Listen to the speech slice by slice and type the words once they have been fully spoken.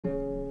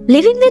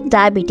Living with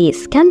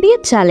diabetes can be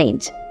a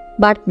challenge,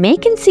 but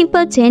making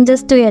simple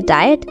changes to your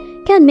diet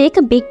can make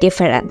a big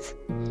difference.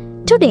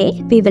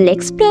 Today, we will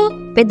explore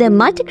whether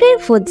multigrain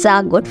foods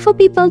are good for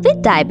people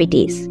with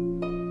diabetes.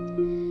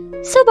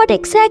 So, what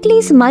exactly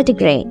is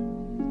multigrain?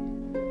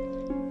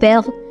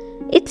 Well,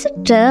 it's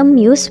a term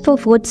used for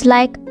foods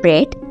like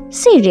bread,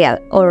 cereal,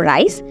 or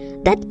rice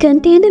that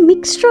contain a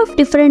mixture of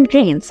different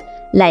grains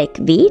like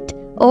wheat,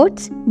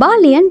 oats,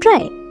 barley, and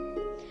rye.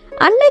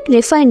 Unlike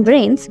refined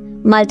grains,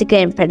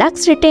 multigrain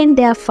products retain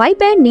their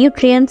fiber and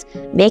nutrients,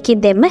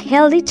 making them a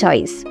healthy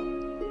choice.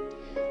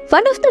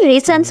 One of the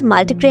reasons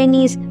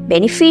multigrain is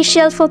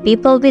beneficial for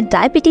people with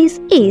diabetes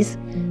is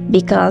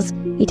because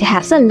it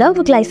has a low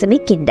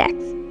glycemic index.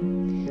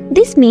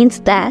 This means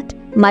that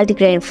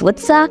multigrain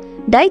foods are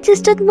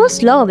digested more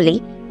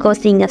slowly,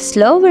 causing a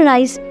slower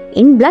rise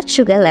in blood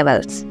sugar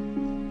levels.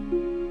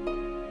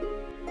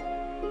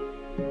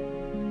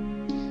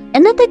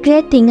 Another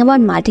great thing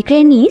about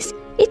multigrain is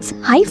its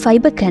high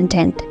fiber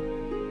content.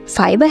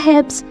 Fiber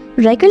helps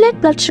regulate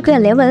blood sugar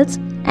levels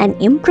and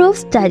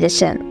improves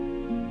digestion.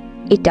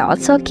 It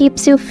also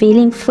keeps you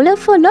feeling fuller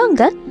for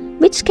longer,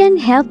 which can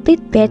help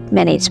with weight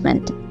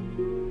management.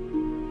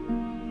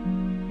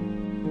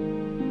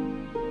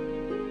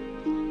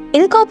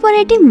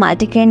 Incorporating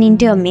multigrain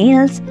into your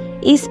meals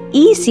is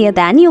easier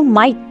than you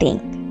might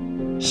think.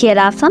 Here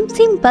are some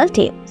simple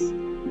tips.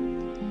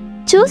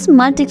 Choose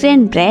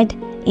multigrain bread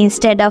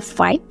instead of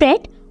white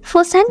bread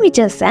for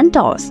sandwiches and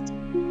toast.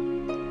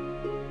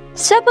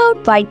 Swap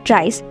out white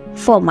rice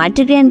for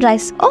multigrain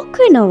rice or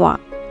quinoa.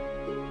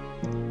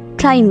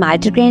 Try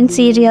multigrain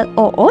cereal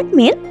or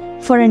oatmeal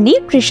for a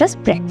nutritious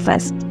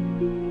breakfast.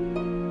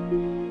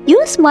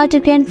 Use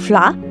multigrain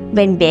flour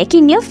when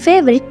baking your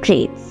favorite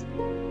treats.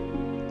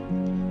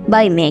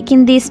 By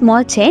making these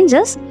small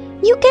changes,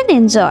 you can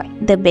enjoy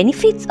the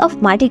benefits of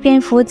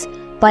multigrain foods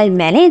while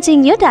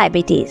managing your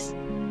diabetes.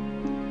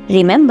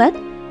 Remember,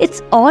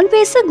 it's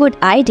always a good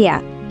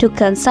idea to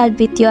consult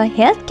with your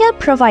healthcare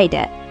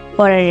provider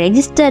or a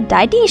registered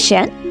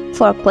dietitian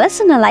for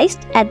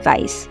personalized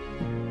advice.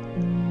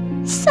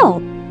 So,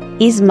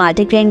 is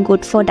multigrain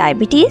good for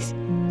diabetes?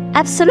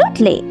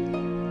 Absolutely!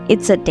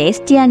 It's a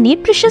tasty and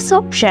nutritious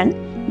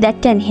option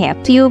that can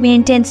help you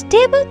maintain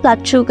stable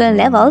blood sugar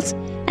levels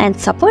and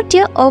support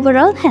your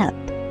overall health.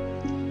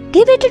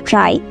 Give it a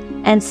try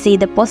and see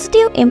the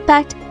positive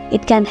impact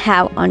it can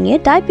have on your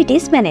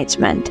diabetes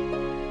management.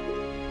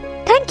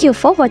 Thank you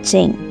for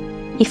watching.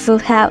 If you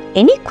have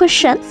any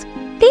questions,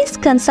 please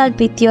consult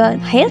with your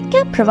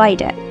healthcare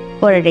provider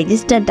or a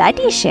registered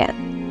dietitian.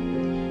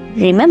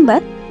 Remember,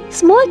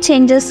 small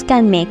changes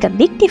can make a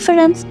big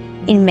difference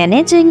in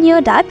managing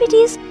your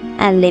diabetes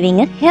and living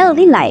a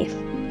healthy life.